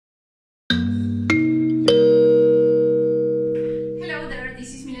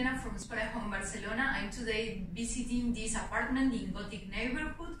today visiting this apartment in Gòtic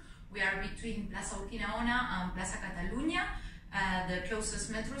neighborhood. We are between Plaça Urquinaona and Plaça Catalunya. The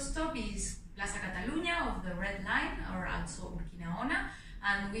closest metro stop is Plaça Catalunya of the Red Line, or also Urquinaona.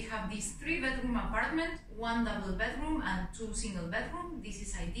 And we have this 3-bedroom apartment, 1 double bedroom and 2 single bedroom. This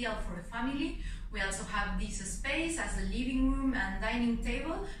is ideal for a family. We also have this space as a living room and dining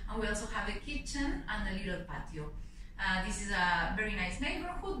table, and we also have a kitchen and a little patio. This is a very nice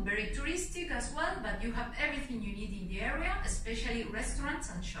neighborhood, very touristic as well, but you have everything you need in the area, especially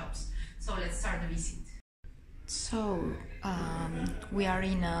restaurants and shops. So let's start the visit. So we are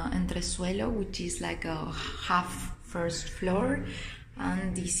in Entresuelo, which is like a half first floor,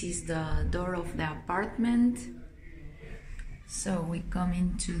 and this is the door of the apartment. So we come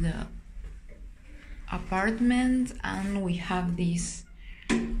into the apartment and we have this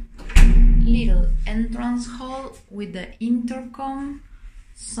little entrance hall with the intercom,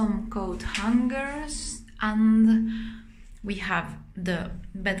 some coat hangers, and we have the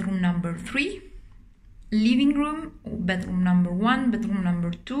bedroom number 3, living room, bedroom number 1, bedroom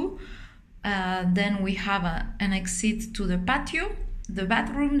number 2. Then we have an exit to the patio, the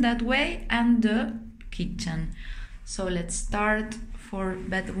bathroom that way, and the kitchen. So let's start for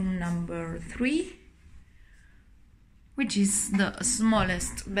bedroom number 3, which is the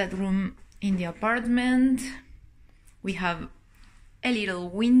smallest bedroom in the apartment. We have a little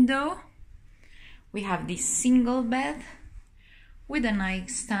window. We have this single bed with a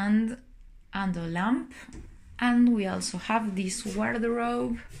nightstand and a lamp, and we also have this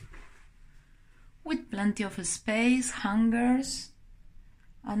wardrobe with plenty of space, hangers,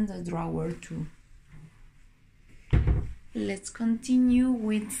 and a drawer too. Let's continue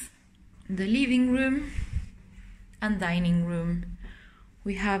with the living room and dining room.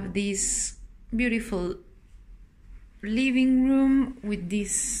 We have this beautiful living room with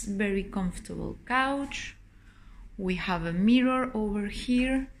this very comfortable couch. We have a mirror over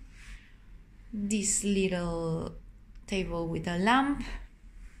here, this little table with a lamp,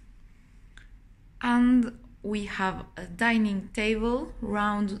 and we have a dining table,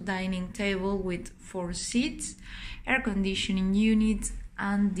 round dining table with 4 seats, air conditioning unit,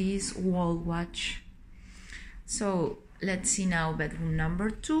 and this wall watch. So let's see now bedroom number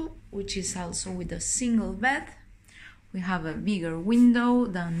 2, which is also with a single bed. We have a bigger window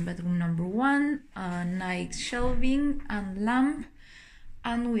than bedroom number 1, a nice shelving and lamp,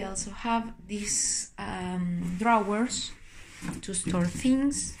 and we also have these drawers to store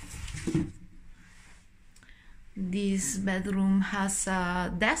things. This bedroom has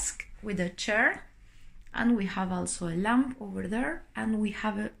a desk with a chair, and we have also a lamp over there, and we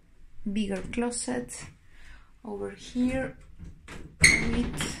have a bigger closet over here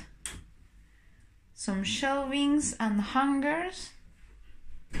with some shelvings and hangers.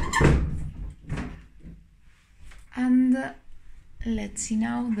 And let's see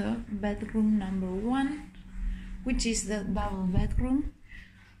now the bedroom number 1, which is the double bedroom.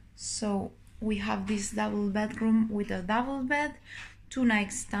 So we have this double bedroom with a double bed, 2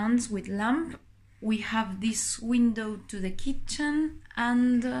 nightstands with lamp. We have this window to the kitchen,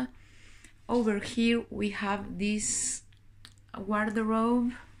 and over here we have this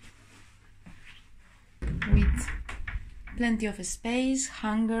wardrobe with plenty of space,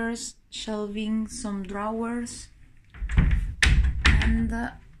 hangers, shelving, some drawers, and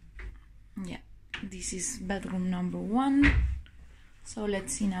yeah, this is bedroom number 1. So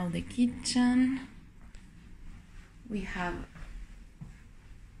let's see now the kitchen. We have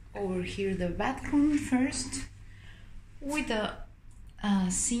over here the bathroom first, with a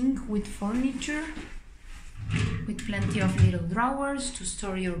sink with furniture, with plenty of little drawers to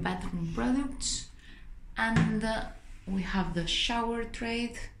store your bathroom products, and we have the shower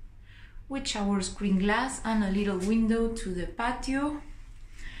tray with shower screen glass and a little window to the patio.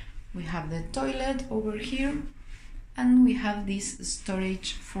 We have the toilet over here, and we have this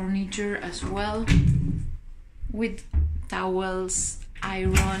storage furniture as well, with towels,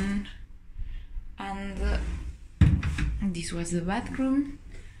 iron, and this was the bathroom.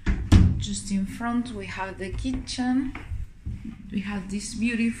 Just in front we have the kitchen. We have this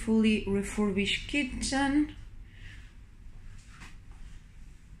beautifully refurbished kitchen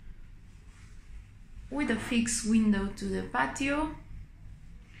with a fixed window to the patio.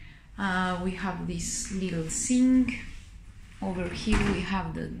 We have this little sink. Over here we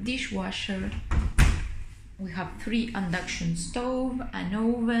have the dishwasher. We have 3 induction stove, an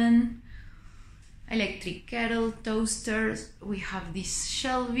oven, electric kettle, toasters. We have this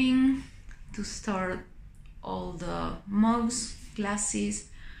shelving to store all the mugs, glasses.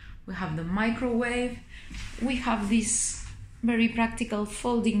 We have the microwave. We have this very practical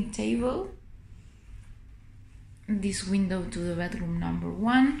folding table this window to the bedroom number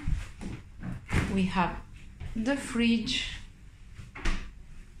 1. We have the fridge,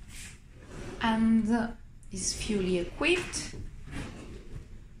 and is fully equipped.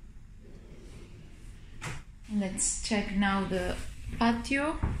 Let's check now the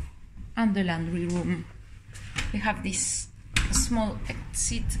patio and the laundry room. We have this small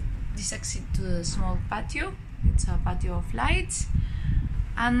exit, to the small patio. It's a patio of lights,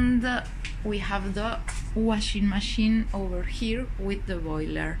 and we have the washing machine over here with the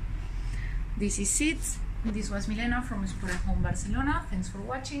boiler. This is it. This was Milena from Spotahome Barcelona. Thanks for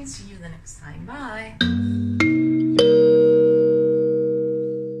watching. See you the next time. Bye.